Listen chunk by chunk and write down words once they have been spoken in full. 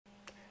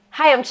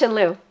Hi, I'm Chin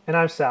Lu. And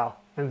I'm Sal,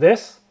 and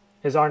this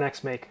is our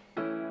next make.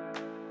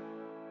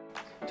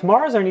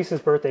 Tomorrow is our niece's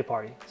birthday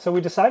party, so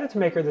we decided to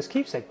make her this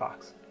keepsake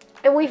box.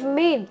 And we've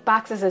made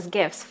boxes as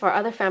gifts for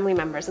other family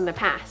members in the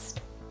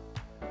past.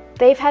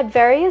 They've had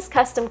various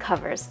custom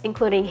covers,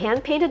 including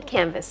hand-painted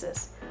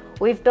canvases.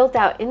 We've built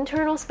out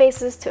internal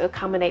spaces to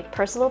accommodate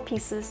personal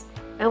pieces,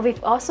 and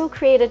we've also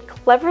created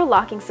clever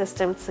locking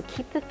systems to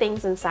keep the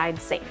things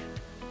inside safe.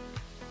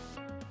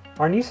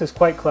 Our niece is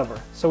quite clever,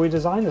 so we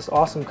designed this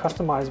awesome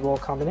customizable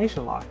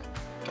combination lock.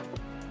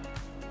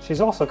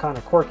 She's also kind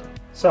of quirky,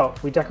 so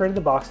we decorated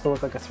the box to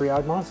look like a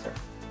three-eyed monster.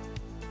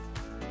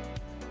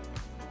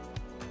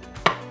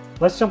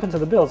 Let's jump into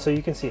the build so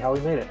you can see how we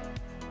made it.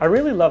 I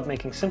really love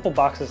making simple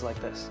boxes like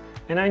this,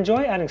 and I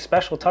enjoy adding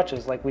special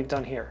touches like we've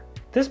done here.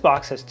 This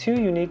box has two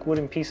unique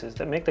wooden pieces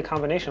that make the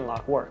combination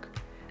lock work.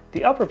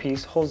 The upper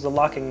piece holds the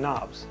locking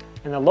knobs,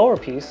 and the lower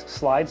piece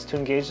slides to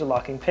engage the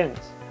locking pins.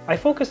 I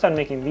focused on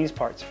making these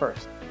parts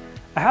first.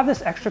 I have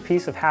this extra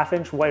piece of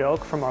 1/2-inch white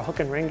oak from our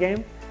hook and ring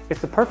game. It's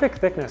the perfect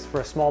thickness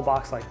for a small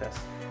box like this.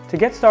 To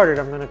get started,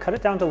 I'm going to cut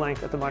it down to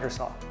length at the miter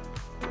saw.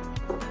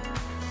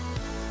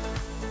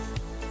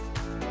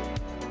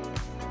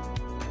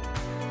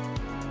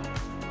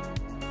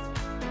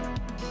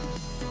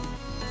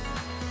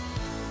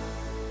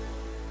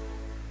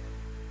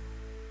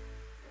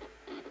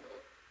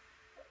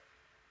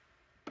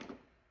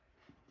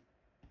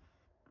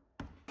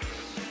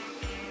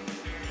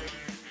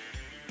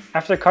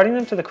 After cutting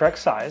them to the correct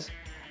size,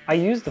 I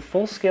used the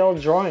full-scale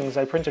drawings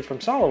I printed from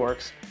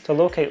SOLIDWORKS to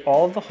locate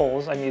all of the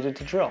holes I needed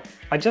to drill.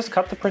 I just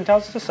cut the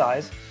printouts to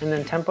size and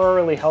then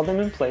temporarily held them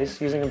in place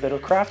using a bit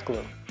of craft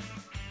glue.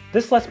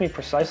 This lets me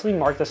precisely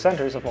mark the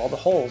centers of all the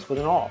holes with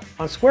an awl.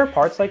 On square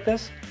parts like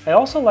this, I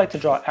also like to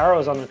draw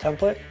arrows on the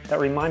template that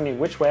remind me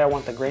which way I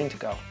want the grain to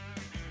go.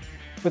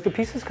 With the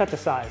pieces cut to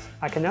size,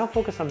 I can now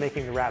focus on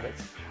making the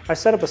rabbets. I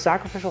set up a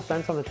sacrificial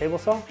fence on the table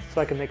saw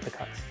so I can make the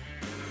cuts.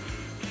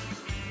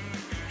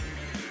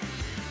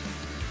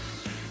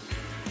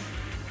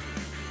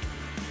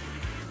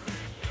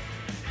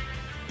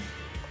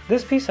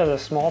 This piece has a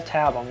small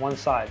tab on one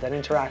side that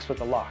interacts with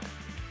the lock.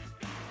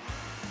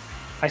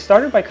 I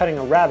started by cutting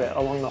a rabbet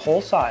along the whole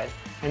side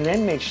and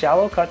then made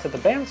shallow cuts at the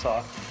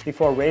bandsaw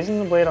before raising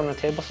the blade on the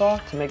table saw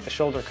to make the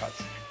shoulder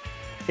cuts.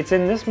 It's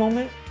in this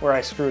moment where I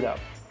screwed up.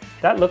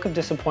 That look of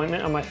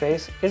disappointment on my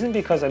face isn't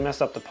because I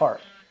messed up the part.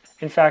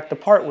 In fact, the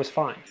part was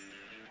fine.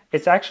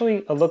 It's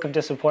actually a look of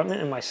disappointment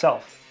in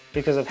myself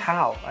because of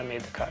how I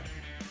made the cut.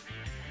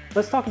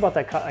 Let's talk about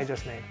that cut I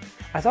just made.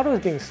 I thought I was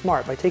being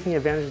smart by taking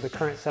advantage of the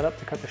current setup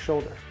to cut the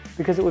shoulder,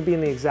 because it would be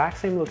in the exact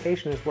same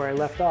location as where I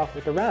left off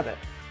with the rabbet.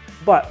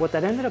 But what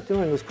that ended up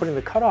doing was putting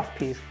the cutoff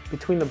piece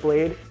between the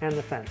blade and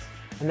the fence,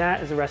 and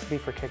that is a recipe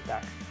for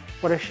kickback.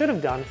 What I should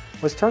have done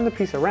was turn the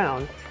piece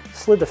around,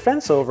 slid the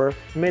fence over,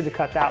 and made the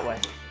cut that way.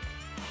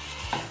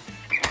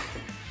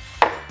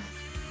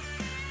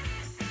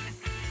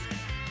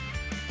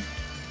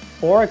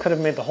 Or I could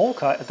have made the whole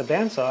cut at the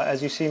bandsaw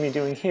as you see me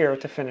doing here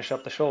to finish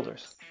up the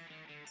shoulders.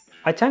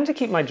 I tend to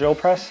keep my drill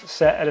press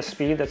set at a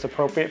speed that's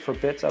appropriate for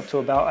bits up to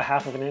about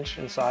 1/2 inch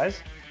in size,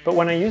 but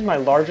when I use my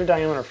larger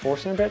diameter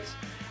Forstner bits,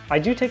 I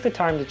do take the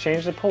time to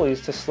change the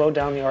pulleys to slow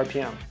down the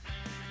RPM.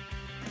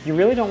 You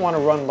really don't want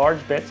to run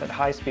large bits at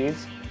high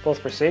speeds, both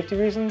for safety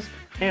reasons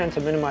and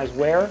to minimize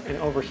wear and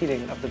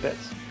overheating of the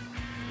bits.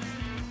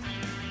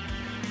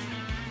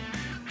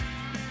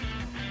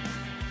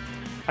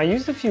 I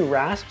used a few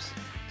rasps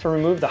to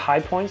remove the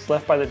high points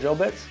left by the drill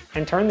bits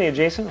and turn the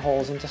adjacent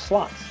holes into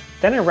slots.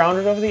 Then I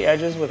rounded over the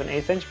edges with an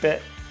 1/8 inch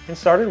bit and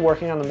started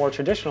working on the more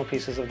traditional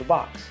pieces of the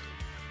box.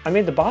 I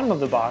made the bottom of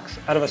the box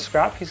out of a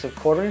scrap piece of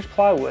 1/4 inch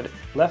plywood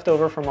left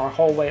over from our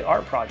hallway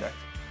art project.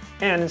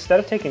 And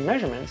instead of taking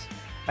measurements,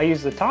 I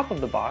used the top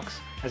of the box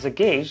as a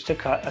gauge to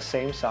cut a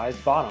same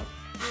sized bottom.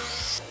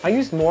 I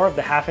used more of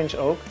the 1/2 inch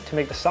oak to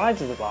make the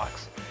sides of the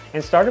box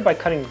and started by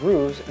cutting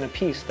grooves in a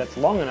piece that's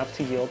long enough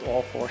to yield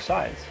all 4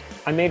 sides.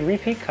 I made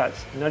repeat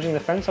cuts, nudging the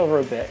fence over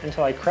a bit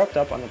until I crept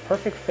up on the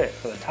perfect fit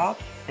for the top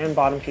and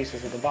bottom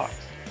pieces of the box.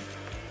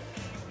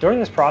 During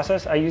this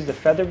process, I used a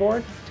feather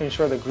board to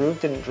ensure the groove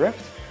didn't drift,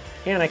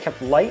 and I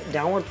kept light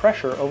downward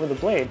pressure over the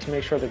blade to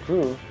make sure the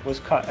groove was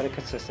cut at a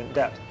consistent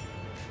depth.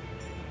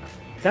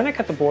 Then I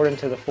cut the board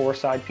into the 4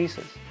 side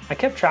pieces. I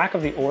kept track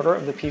of the order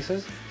of the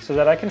pieces so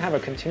that I can have a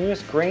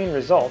continuous grain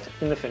result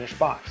in the finished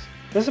box.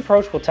 This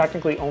approach will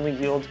technically only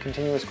yield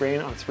continuous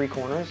grain on 3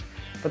 corners,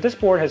 but this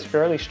board has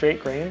fairly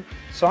straight grain,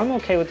 so I'm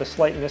okay with the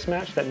slight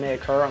mismatch that may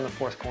occur on the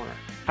 4th corner.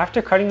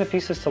 After cutting the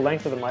pieces to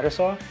length of the miter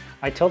saw,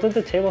 I tilted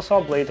the table saw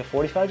blade to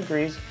 45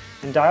 degrees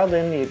and dialed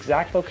in the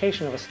exact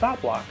location of a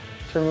stop block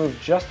to remove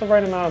just the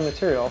right amount of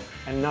material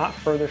and not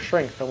further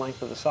shrink the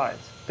length of the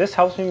sides. This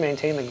helps me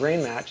maintain the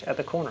grain match at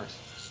the corners.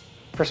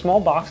 For small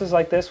boxes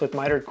like this with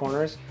mitered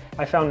corners,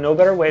 I found no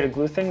better way to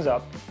glue things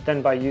up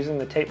than by using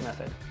the tape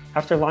method.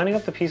 After lining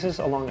up the pieces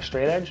along a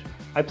straight edge,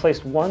 I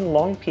placed one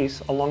long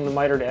piece along the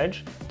mitered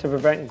edge to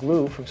prevent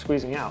glue from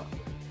squeezing out.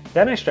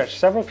 Then I stretched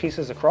several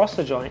pieces across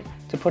the joint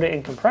to put it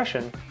in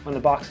compression when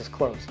the box is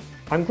closed.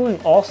 I'm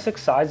gluing all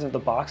 6 sides of the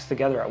box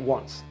together at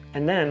once,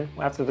 and then,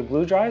 after the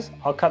glue dries,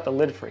 I'll cut the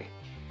lid free.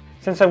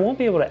 Since I won't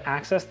be able to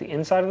access the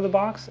inside of the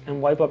box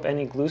and wipe up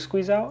any glue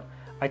squeeze out,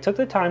 I took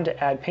the time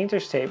to add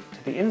painter's tape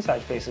to the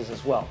inside faces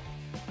as well.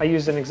 I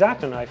used an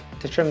X-Acto knife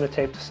to trim the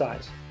tape to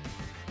size.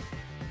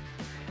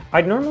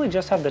 I'd normally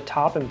just have the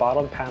top and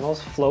bottom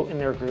panels float in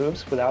their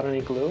grooves without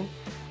any glue,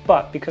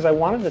 but because I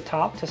wanted the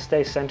top to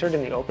stay centered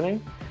in the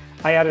opening,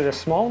 I added a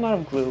small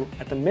amount of glue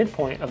at the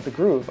midpoint of the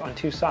groove on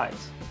 2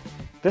 sides.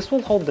 This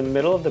will hold the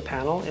middle of the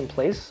panel in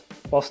place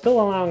while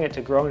still allowing it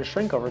to grow and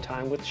shrink over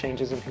time with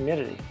changes in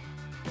humidity.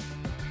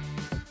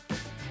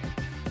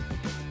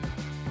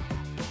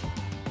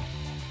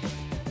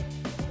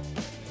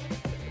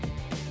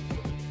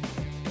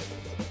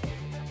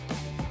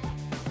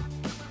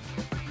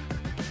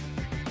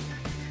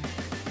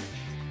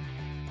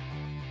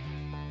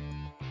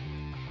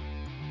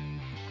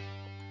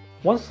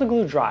 Once the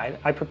glue dried,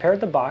 I prepared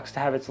the box to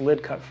have its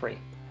lid cut free.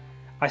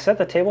 I set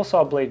the table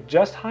saw blade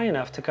just high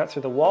enough to cut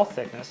through the wall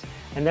thickness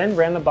and then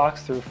ran the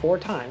box through 4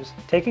 times,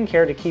 taking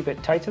care to keep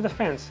it tight to the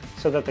fence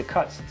so that the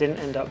cuts didn't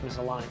end up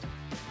misaligned.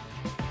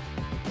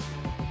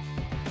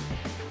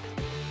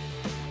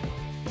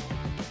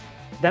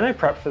 Then I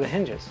prepped for the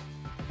hinges,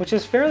 which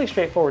is fairly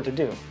straightforward to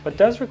do, but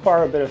does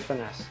require a bit of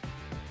finesse.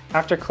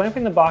 After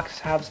clamping the box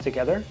halves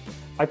together,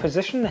 I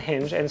positioned the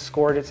hinge and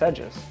scored its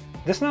edges.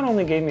 This not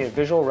only gave me a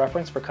visual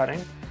reference for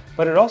cutting,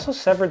 but it also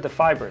severed the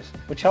fibers,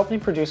 which helped me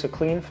produce a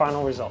clean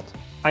final result.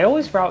 I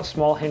always route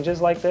small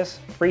hinges like this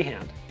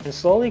freehand and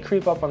slowly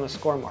creep up on the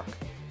score mark.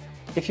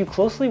 If you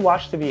closely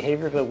watch the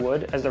behavior of the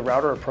wood as the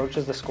router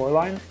approaches the score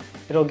line,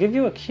 it'll give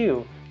you a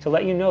cue to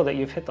let you know that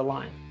you've hit the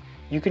line.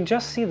 You can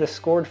just see the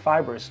scored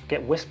fibers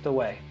get whisked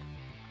away.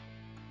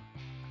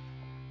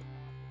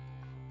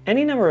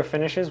 Any number of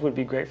finishes would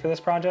be great for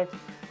this project,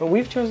 but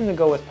we've chosen to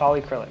go with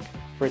polyacrylic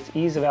for its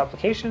ease of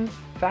application,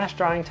 fast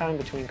drying time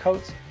between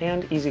coats,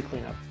 and easy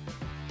cleanup.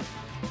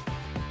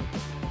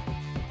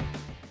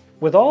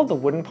 With all of the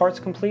wooden parts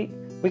complete,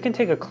 we can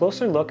take a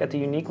closer look at the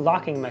unique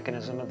locking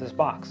mechanism of this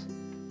box.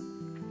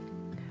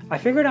 I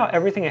figured out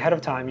everything ahead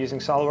of time using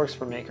SOLIDWORKS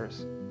for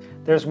Makers.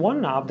 There's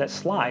 1 knob that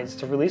slides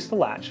to release the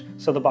latch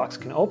so the box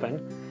can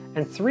open,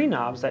 and 3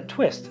 knobs that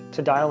twist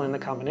to dial in the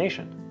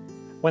combination.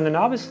 When the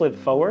knob is slid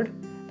forward,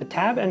 the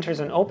tab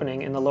enters an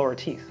opening in the lower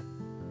teeth.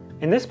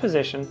 In this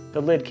position,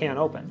 the lid can't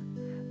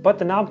open, but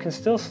the knob can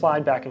still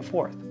slide back and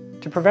forth.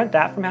 To prevent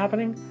that from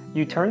happening,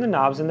 you turn the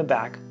knobs in the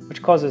back,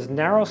 which causes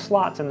narrow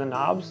slots in the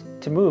knobs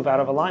to move out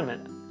of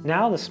alignment.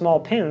 Now the small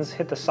pins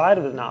hit the side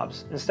of the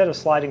knobs instead of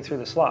sliding through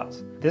the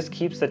slots. This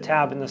keeps the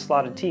tab in the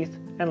slotted teeth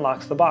and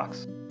locks the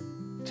box.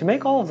 To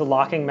make all of the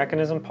locking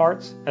mechanism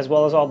parts, as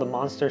well as all the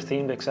monster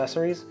themed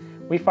accessories,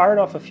 we fired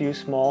off a few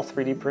small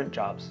 3D print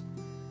jobs.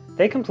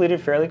 They completed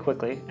fairly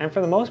quickly, and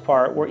for the most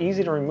part were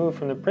easy to remove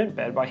from the print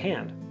bed by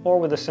hand, or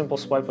with a simple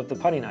swipe of the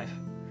putty knife.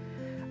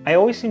 I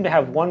always seem to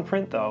have one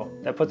print though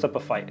that puts up a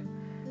fight.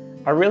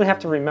 I really have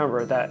to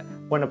remember that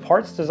when a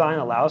part's design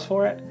allows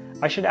for it,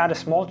 I should add a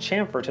small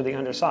chamfer to the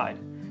underside.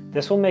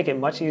 This will make it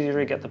much easier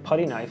to get the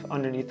putty knife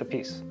underneath the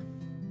piece.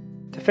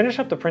 To finish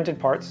up the printed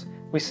parts,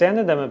 we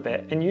sanded them a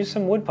bit and used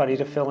some wood putty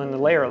to fill in the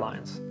layer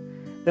lines.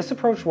 This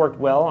approach worked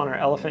well on our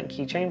elephant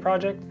keychain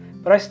project,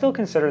 but I still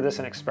consider this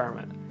an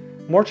experiment.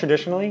 More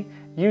traditionally,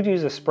 you'd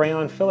use a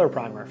spray-on filler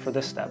primer for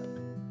this step.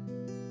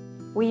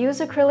 We use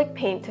acrylic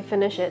paint to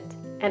finish it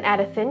and add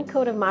a thin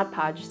coat of Mod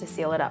Podge to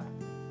seal it up.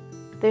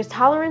 There's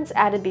tolerance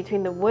added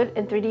between the wood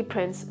and 3D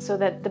prints so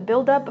that the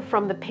buildup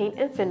from the paint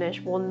and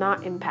finish will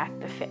not impact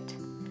the fit.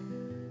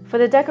 For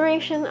the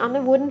decoration on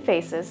the wooden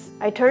faces,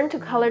 I turned to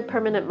colored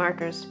permanent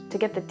markers to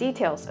get the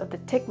details of the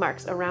tick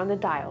marks around the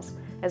dials,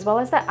 as well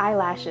as the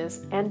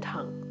eyelashes and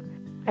tongue.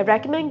 I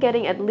recommend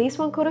getting at least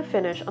 1 coat of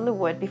finish on the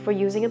wood before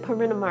using a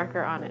permanent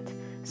marker on it,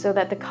 so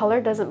that the color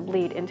doesn't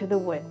bleed into the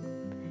wood.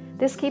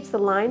 This keeps the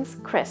lines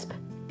crisp.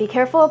 Be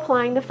careful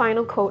applying the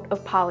final coat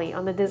of poly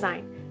on the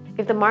design.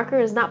 If the marker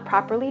is not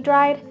properly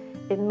dried,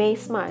 it may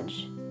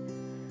smudge.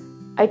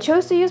 I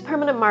chose to use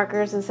permanent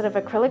markers instead of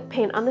acrylic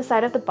paint on the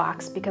side of the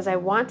box because I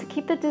want to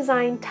keep the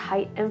design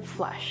tight and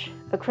flush.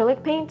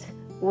 Acrylic paint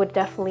would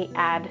definitely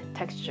add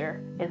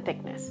texture and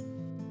thickness.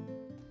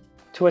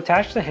 To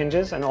attach the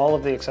hinges and all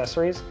of the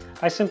accessories,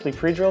 I simply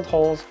pre-drilled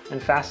holes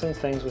and fastened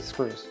things with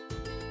screws.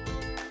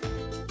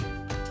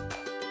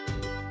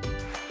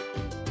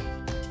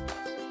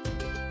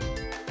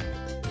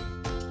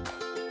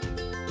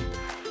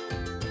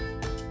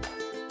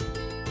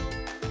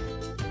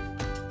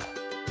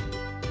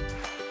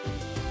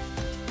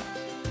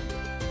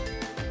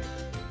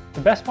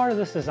 The best part of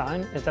this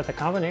design is that the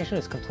combination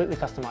is completely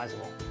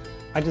customizable.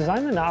 I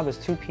designed the knob as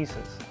 2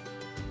 pieces.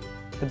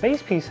 The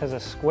base piece has a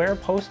square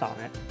post on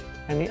it,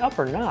 and the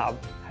upper knob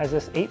has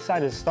this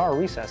 8-sided star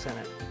recess in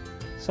it,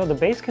 so the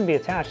base can be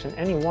attached in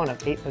any one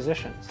of 8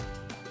 positions.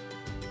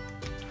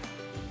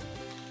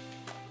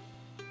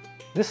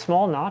 This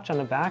small notch on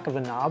the back of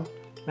the knob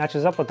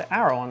matches up with the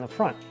arrow on the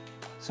front,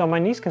 so my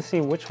niece can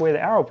see which way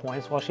the arrow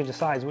points while she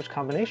decides which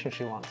combination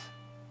she wants.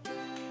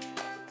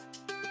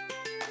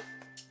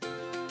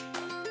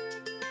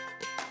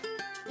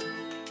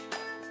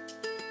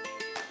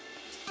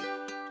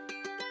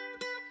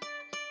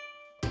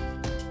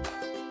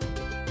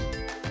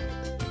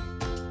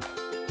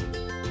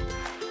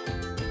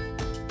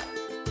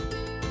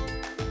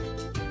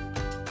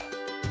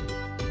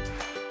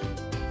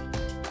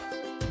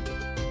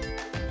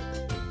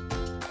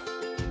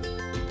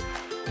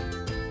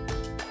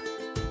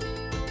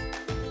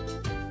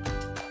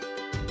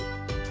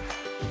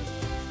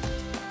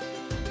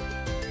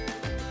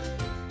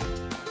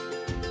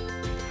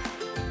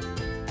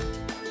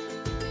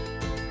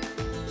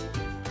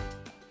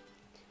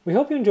 We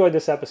hope you enjoyed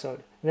this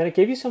episode and that it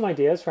gave you some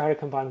ideas for how to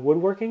combine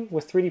woodworking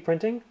with 3D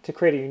printing to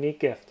create a unique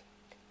gift.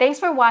 Thanks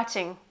for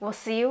watching. We'll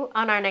see you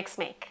on our next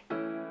make.